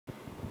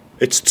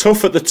It's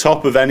tough at the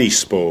top of any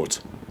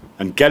sport,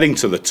 and getting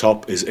to the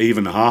top is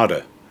even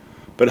harder.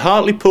 But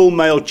Hartlepool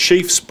Mail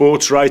chief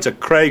sports writer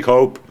Craig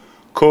Hope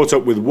caught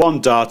up with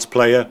one darts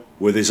player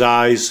with his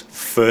eyes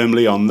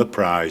firmly on the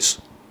prize.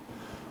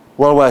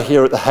 Well, we're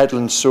here at the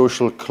Headland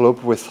Social Club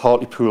with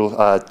Hartlepool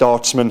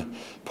dartsman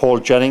Paul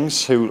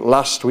Jennings, who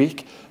last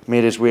week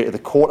made his way to the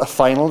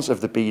quarter-finals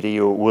of the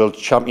BDO World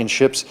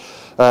Championships.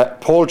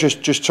 Paul,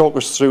 just talk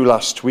us through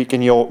last week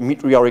and your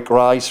meteoric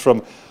rise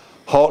from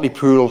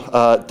Hartlepool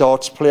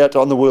darts player to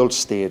on the world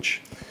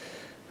stage.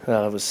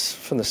 Well, it was,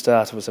 from the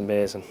start, it was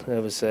amazing.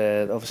 It was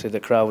obviously the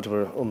crowd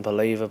were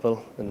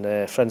unbelievable,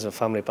 and friends and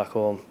family back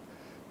home.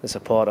 The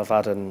support I've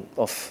had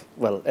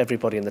well,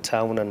 everybody in the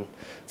town and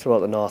throughout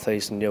the North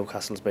East and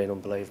Newcastle's been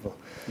unbelievable.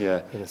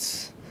 Yeah. And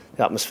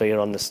the atmosphere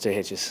on the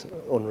stage is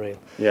unreal.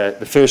 Yeah,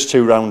 the first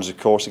two rounds, of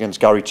course, against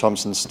Gary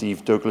Thompson and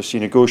Steve Douglas,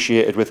 you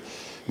negotiated with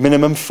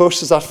minimum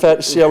fuss. Is that fair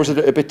to say, or was it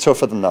a bit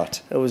tougher than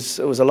that? It was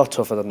a lot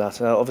tougher than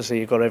that. Obviously,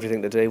 you've got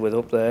everything to do with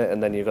up there,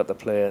 and then you've got the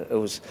player. It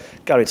was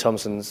Gary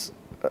Thompson's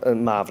a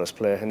marvellous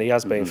player, and he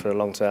has been for a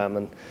long time,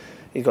 and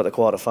he got the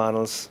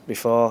quarter-finals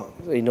before.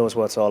 He knows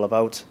what it's all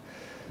about.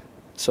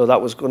 So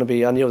that was going to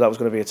be. I knew that was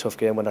going to be a tough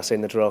game when I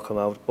seen the draw come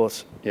out.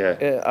 But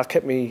yeah, I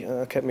kept me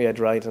head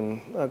right and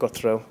I got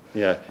through.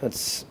 Yeah,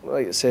 it's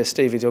like I say,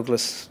 Stevie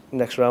Douglas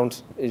next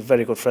round. He's a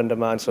very good friend of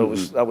mine, so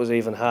that was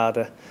even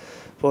harder.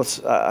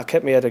 But I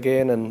kept my head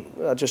again, and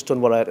I just done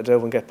what I had to do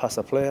and get past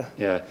the player.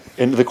 Yeah,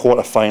 into the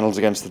quarter-finals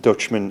against the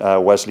Dutchman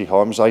Wesley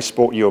Harms. I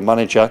spoke to your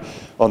manager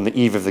on the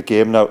eve of the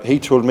game. Now he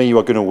told me you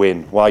were going to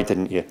win. Why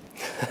didn't you?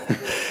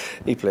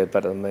 He played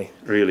better than me.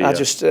 Really?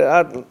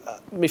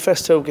 My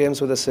first two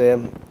games were the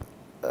same,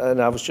 and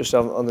I was just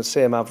on the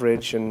same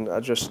average, and I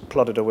just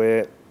plodded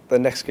away. The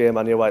next game,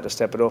 I knew I had to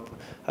step it up.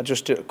 I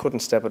just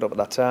couldn't step it up at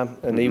that time,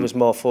 and he was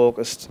more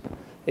focused.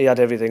 He had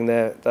everything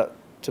there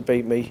to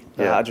beat me.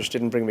 Yeah. I just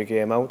didn't bring my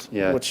game out,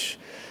 which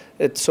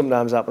it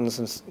sometimes happens,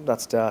 and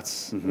that's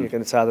darts.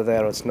 It's either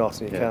there or it's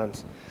not, and you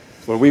can't.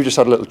 Well, we've just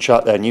had a little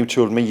chat there, and you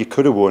told me you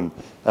could have won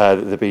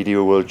the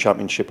BDO World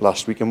Championship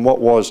last week. And what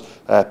was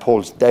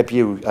Paul's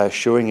debut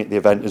showing at the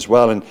event as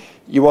well? And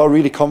you are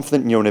really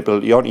confident in your own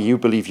ability, aren't you? You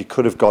believe you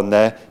could have gone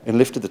there and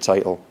lifted the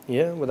title.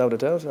 Yeah, without a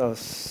doubt.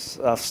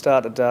 I've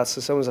started darts.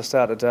 As soon as I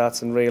started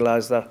darts and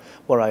realised that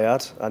what I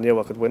had, I knew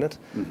I could win it.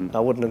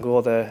 I wouldn't have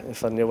gone there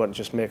if I knew I'd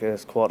just make a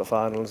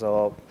quarter-finals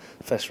or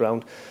first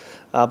round.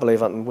 I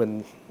believe I can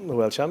win the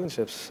World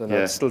Championships, and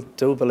I still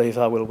do believe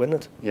I will win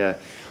it. Yeah.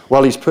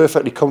 Well, he's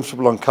perfectly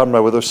comfortable on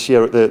camera with us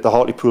here at the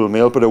Hartlepool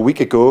Mail, but a week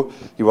ago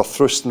you were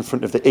thrust in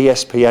front of the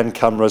ESPN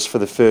cameras for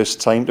the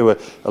first time to a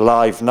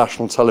live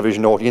national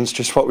television audience.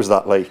 Just what was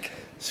that like?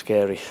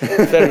 Scary.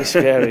 Very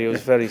scary. It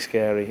was very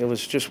scary. It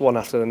was just one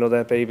after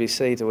another,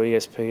 BBC to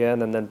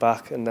ESPN and then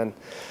back, and then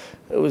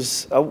it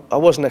was. I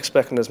wasn't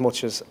expecting as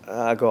much as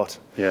I got.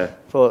 Yeah.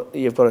 But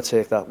you've got to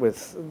take that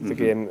with the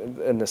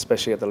game, and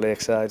especially at the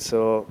Lakeside.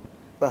 So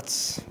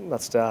that's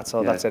darts,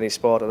 or that's any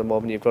sport at the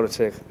moment. You've got to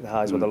take the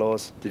highs with the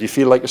lows. Did you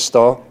feel like a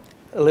star?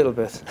 A little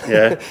bit.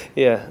 Yeah.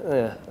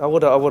 yeah. I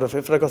would have.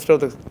 If I got through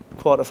the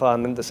quarter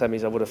final and the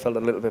semis, I would have felt a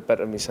little bit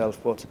better myself.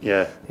 But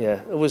yeah.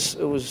 It was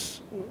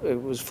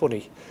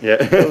funny. Yeah.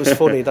 It was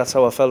funny. That's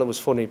how I felt. It was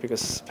funny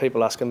because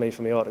people asking me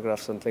for my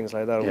autographs and things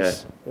like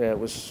that. It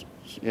was.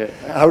 Yeah.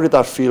 How did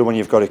that feel when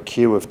you've got a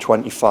queue of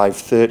 25,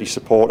 30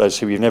 supporters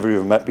who you've never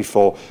even met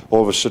before,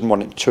 all of a sudden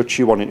wanting to touch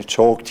you, wanting to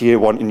talk to you,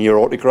 wanting your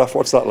autograph?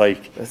 What's that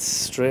like? It's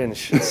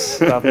strange.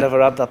 I've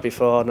never had that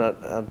before,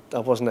 and I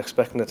wasn't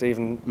expecting it.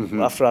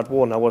 Even after I'd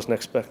won, I wasn't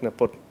expecting it.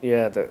 But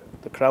yeah, the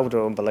crowd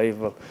are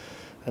unbelievable.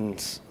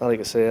 And like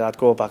I say, I'd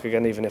go back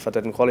again even if I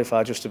didn't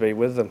qualify just to be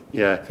with them.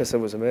 Yeah. Because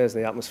it was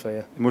amazing, the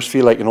atmosphere. It must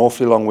feel like an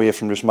awfully long way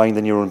from just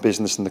minding your own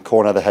business in the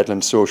corner of the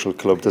Headland Social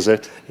Club, does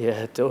it? Yeah,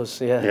 it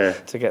does, yeah.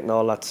 To getting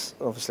all that,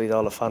 obviously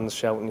all the fans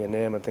shouting your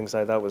name and things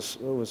like that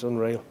was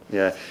unreal.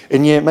 Yeah.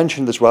 And you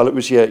mentioned as well, it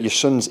was your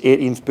son's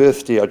 18th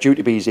birthday, or due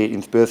to be his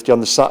 18th birthday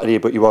on the Saturday,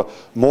 but you were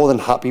more than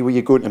happy were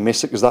you going to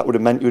miss it, because that would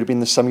have meant you would have been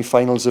in the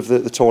semi-finals of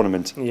the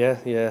tournament.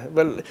 Yeah.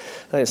 Well, like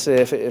I say,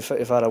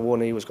 if I'd have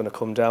won, he was going to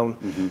come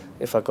down.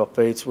 If I got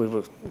beat, we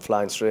were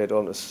flying straight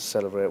on to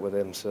celebrate with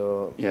him.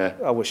 So yeah,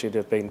 I wish he'd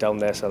have been down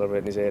there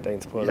celebrating his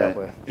 18th, put it that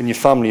way. And your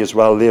family as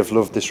well, they've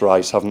loved this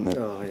rise, haven't they?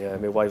 Oh yeah,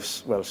 my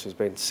wife's, well, she's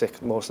been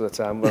sick most of the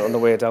time. But on the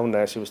way down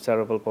there, she was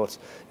terrible. But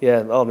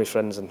yeah, all my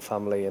friends and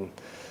family, and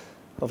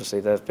obviously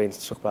they've been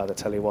stuck by the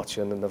telly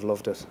watching and they've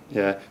loved it.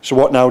 Yeah. So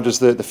what now does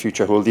the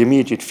future hold, the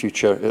immediate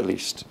future at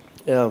least?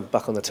 Yeah, I'm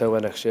back on the tour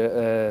next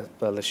year,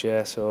 this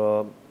year,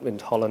 so in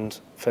Holland,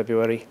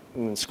 February,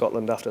 and in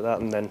Scotland after that,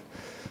 and then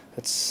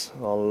it's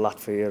all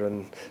Latvia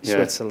and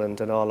Switzerland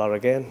and all that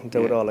again,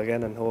 do it all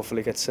again and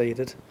hopefully get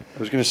seeded. I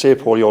was going to say,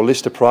 Paul, your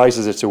list of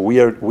prizes, it's a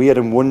weird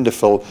and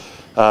wonderful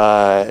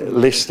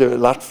list of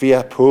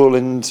Latvia,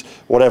 Poland,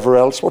 whatever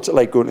else. What's it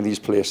like going to these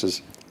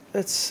places?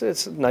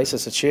 It's nice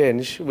as a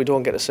change. We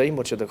don't get to see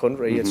much of the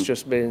country. It's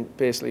just been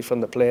basically from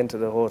the plane to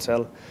the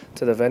hotel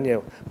to the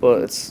venue.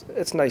 But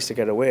it's nice to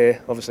get away.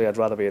 Obviously, I'd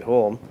rather be at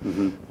home.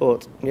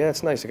 But yeah,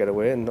 it's nice to get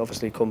away and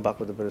obviously come back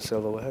with a bit of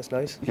silverware. It's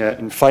nice. Yeah,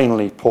 and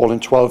finally, Paul,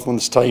 in 12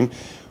 months' time,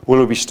 will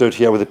we be stood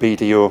here with a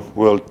BDO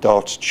World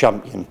Darts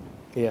Champion?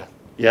 Yeah.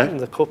 Yeah? And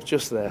the cup's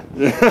just there.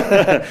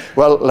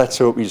 Well, let's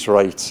hope he's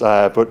right.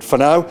 But for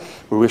now,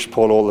 we wish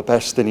Paul all the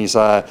best in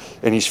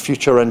his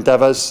future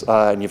endeavours,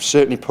 and you've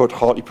certainly put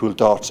Hartlepool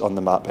darts on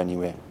the map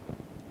anyway.